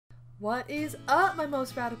What is up, my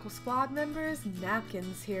most radical squad members?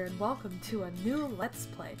 Napkins here, and welcome to a new Let's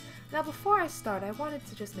Play. Now, before I start, I wanted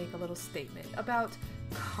to just make a little statement about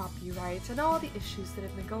copyright and all the issues that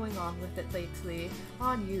have been going on with it lately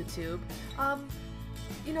on YouTube.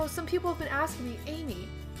 You know, some people have been asking me, Amy,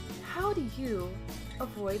 how do you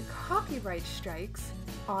avoid copyright strikes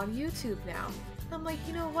on YouTube now? And I'm like,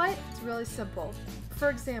 you know what? It's really simple. For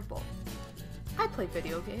example, I play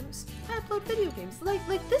video games. I upload video games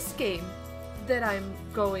like this game that I'm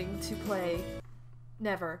going to play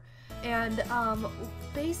never. And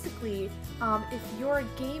basically, if you're a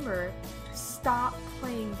gamer, stop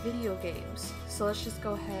playing video games. So let's just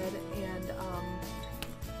go ahead and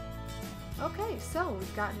okay, so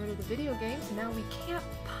we've gotten rid of the video games. Now we can't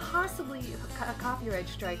possibly a copyright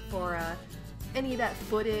strike for any of that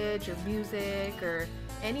footage or music or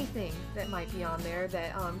anything that might be on there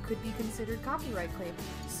that could be considered copyright claim.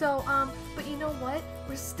 So, but you know what?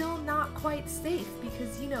 We're still not quite safe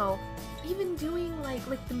because, you know, even doing like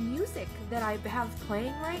the music that I have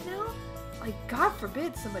playing right now, like God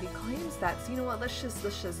forbid somebody claims that. So you know what? Let's just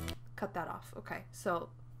cut that off. Okay, so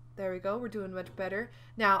there we go. We're doing much better.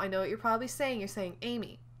 Now I know what you're probably saying. You're saying,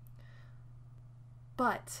 Amy,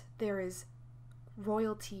 but there is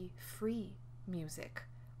royalty-free music.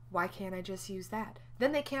 Why can't I just use that?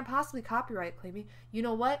 Then they can't possibly copyright claim me. You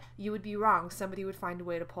know what? You would be wrong. Somebody would find a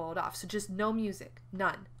way to pull it off. So just no music.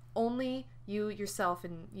 None. Only you, yourself,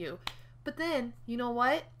 and you. But then, you know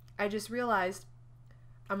what? I just realized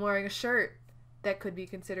I'm wearing a shirt that could be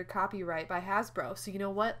considered copyright by Hasbro. So you know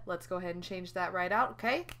what? Let's go ahead and change that right out,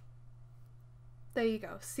 okay? There you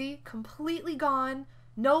go. See? Completely gone.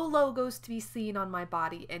 No logos to be seen on my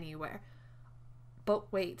body anywhere.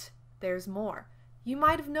 But wait, there's more. You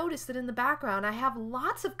might have noticed that in the background I have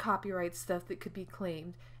lots of copyright stuff that could be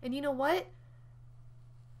claimed. And you know what?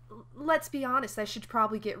 Let's be honest, I should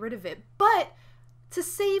probably get rid of it. But to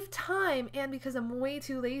save time, and because I'm way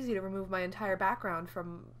too lazy to remove my entire background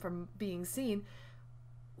from being seen,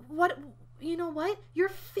 you know what? Your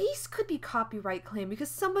face could be copyright claimed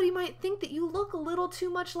because somebody might think that you look a little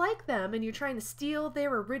too much like them and you're trying to steal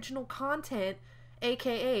their original content,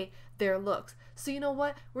 aka their looks. So you know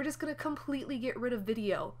what? We're just going to completely get rid of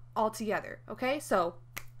video altogether, okay? So,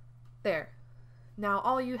 there. Now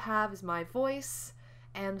all you have is my voice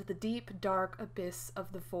and the deep, dark abyss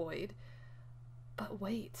of the void. But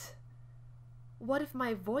wait. What if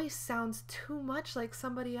my voice sounds too much like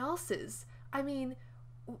somebody else's? I mean,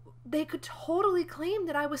 they could totally claim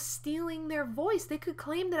that I was stealing their voice. They could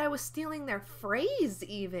claim that I was stealing their phrase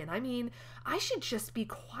even. I mean, I should just be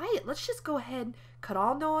quiet. Let's just go ahead, cut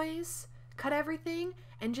all noise, cut everything,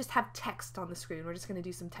 and just have text on the screen. We're just going to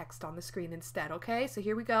do some text on the screen instead, okay? So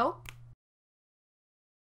here we go.